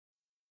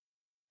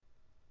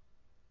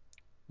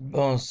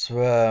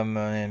Bonsoir,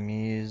 mon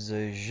ami.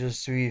 Je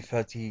suis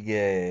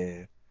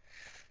fatigué.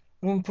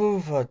 Un peu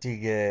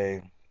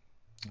fatigué.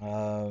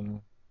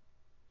 Um,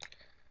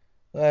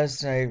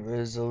 Last night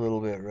was a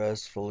little bit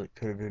restful. It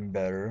could have been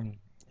better.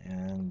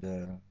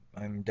 And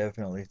I'm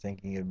definitely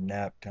thinking of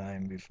nap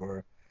time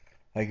before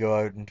I go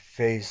out and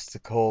face the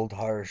cold,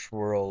 harsh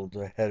world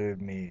ahead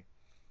of me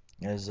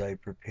as I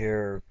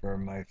prepare for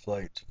my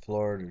flight to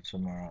Florida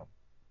tomorrow.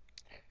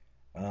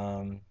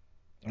 Um,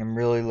 I'm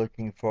really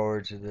looking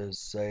forward to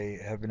this. I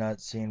have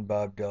not seen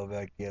Bob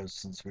Delvecchio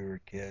since we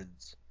were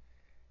kids.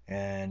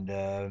 And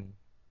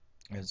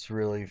it's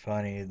really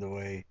funny the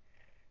way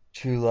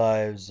two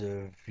lives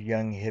of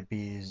young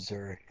hippies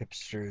or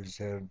hipsters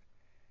have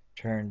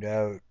turned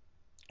out.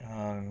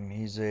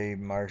 He's a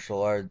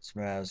martial arts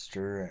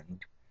master,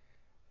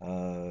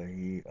 and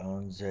he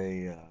owns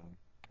a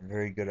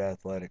very good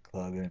athletic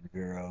club in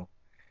Vero.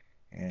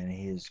 And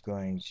he is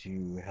going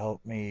to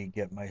help me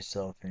get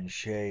myself in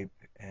shape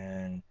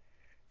and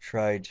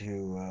try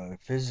to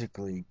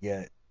physically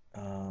get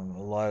a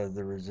lot of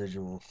the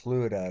residual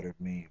fluid out of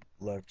me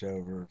left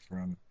over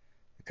from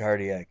the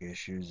cardiac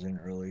issues in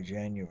early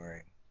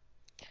January.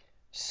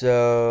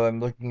 So I'm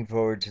looking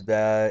forward to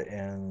that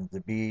and the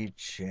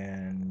beach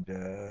and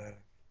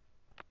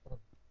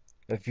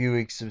a few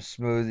weeks of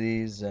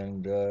smoothies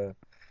and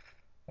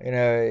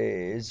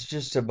it's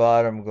just a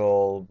bottom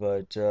goal,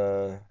 but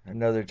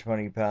another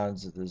 20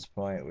 pounds at this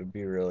point would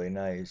be really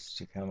nice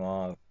to come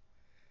off.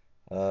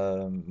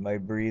 My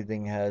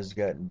breathing has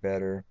gotten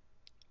better.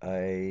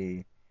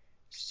 I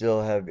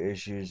still have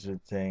issues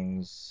with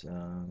things.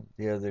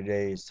 The other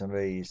day,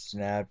 somebody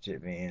snapped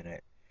at me,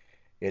 and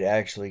it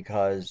actually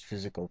caused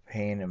physical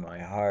pain in my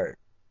heart,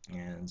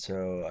 and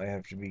so I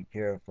have to be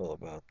careful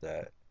about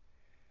that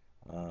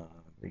uh,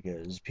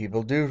 because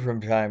people do from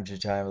time to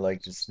time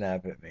like to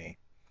snap at me.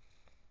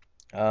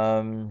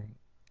 Um,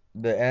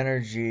 the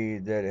energy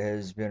that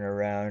has been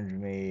around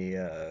me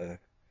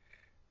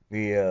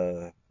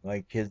via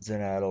my kids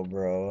in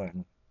Attleboro,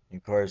 and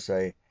of course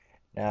I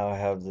now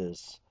have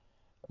this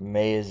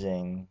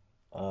amazing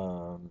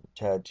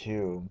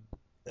tattoo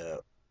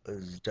that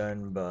was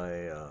done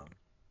by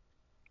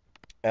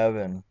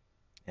Evan,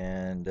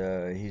 and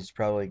he's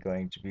probably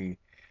going to be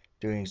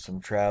doing some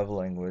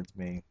traveling with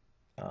me.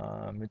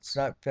 It's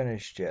not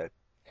finished yet,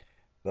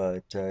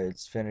 but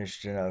it's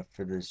finished enough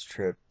for this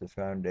trip. The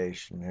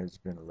foundation has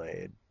been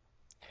laid.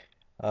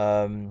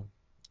 Um,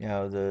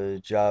 the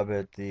job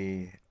at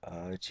the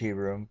tea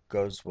room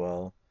goes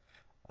well.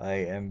 I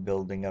am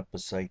building up a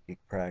psychic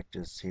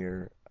practice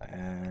here,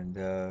 and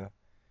I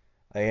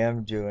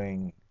am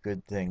doing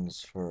good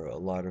things for a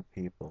lot of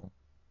people,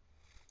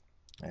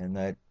 and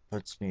that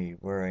puts me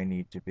where I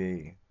need to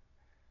be.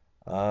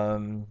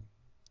 Um,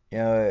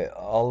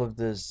 all of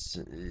this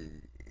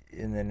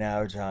in the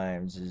now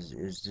times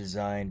is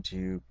designed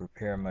to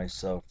prepare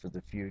myself for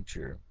the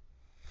future,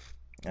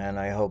 and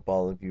I hope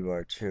all of you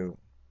are too.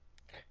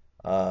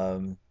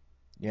 Um,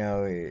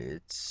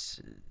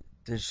 it's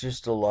there's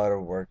just a lot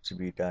of work to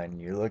be done.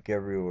 You look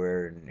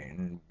everywhere,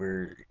 and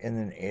we're in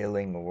an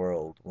ailing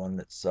world, one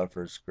that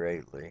suffers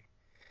greatly.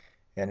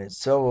 And it's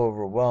so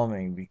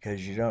overwhelming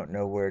because you don't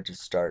know where to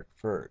start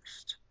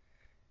first.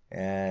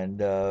 And,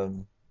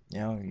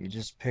 you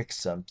just pick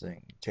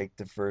something, take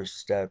the first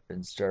step,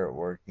 and start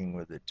working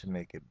with it to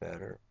make it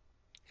better.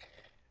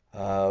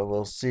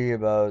 We'll see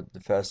about the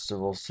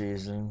festival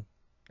season,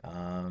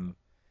 um,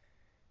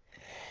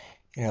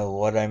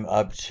 what I'm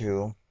up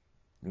to.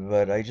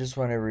 But I just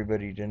want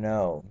everybody to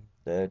know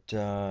that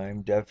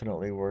I'm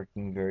definitely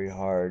working very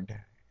hard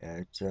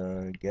at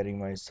getting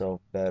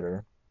myself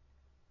better.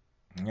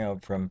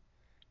 From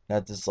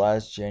not this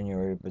last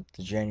January, but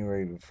the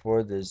January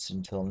before this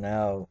until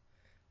now,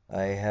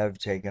 I have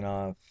taken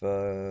off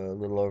a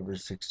little over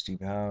 60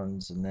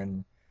 pounds, and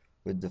then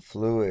with the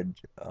fluid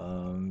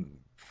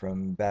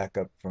from back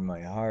up from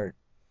my heart,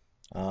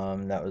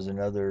 that was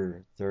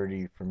another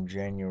 30 from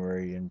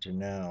January into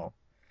now.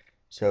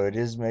 So it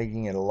is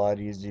making it a lot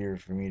easier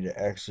for me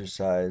to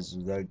exercise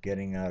without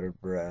getting out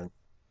of breath.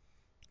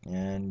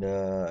 And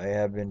I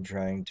have been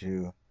trying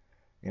to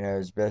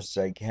as best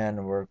I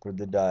can work with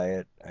the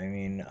diet. I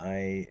mean,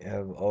 I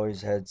have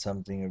always had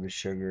something of a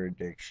sugar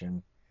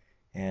addiction,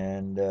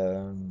 and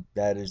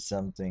that is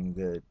something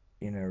that,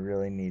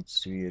 really needs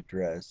to be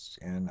addressed,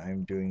 and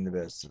I'm doing the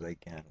best that I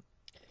can.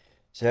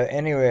 So,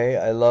 anyway,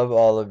 I love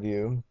all of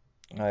you.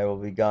 I will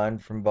be gone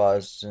from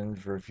Boston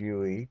for a few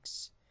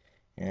weeks,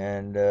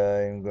 and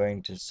I'm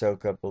going to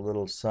soak up a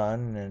little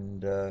sun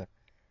and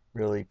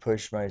really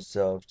push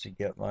myself to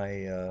get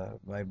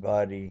my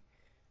body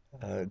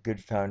a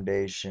good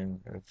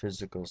foundation of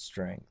physical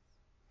strength.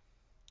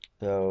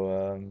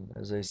 So,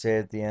 as I say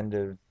at the end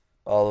of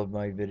all of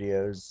my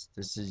videos,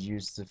 this is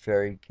Use the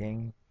Fairy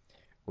King,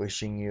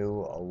 wishing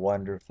you a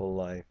wonderful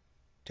life.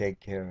 Take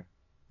care.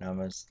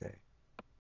 Namaste.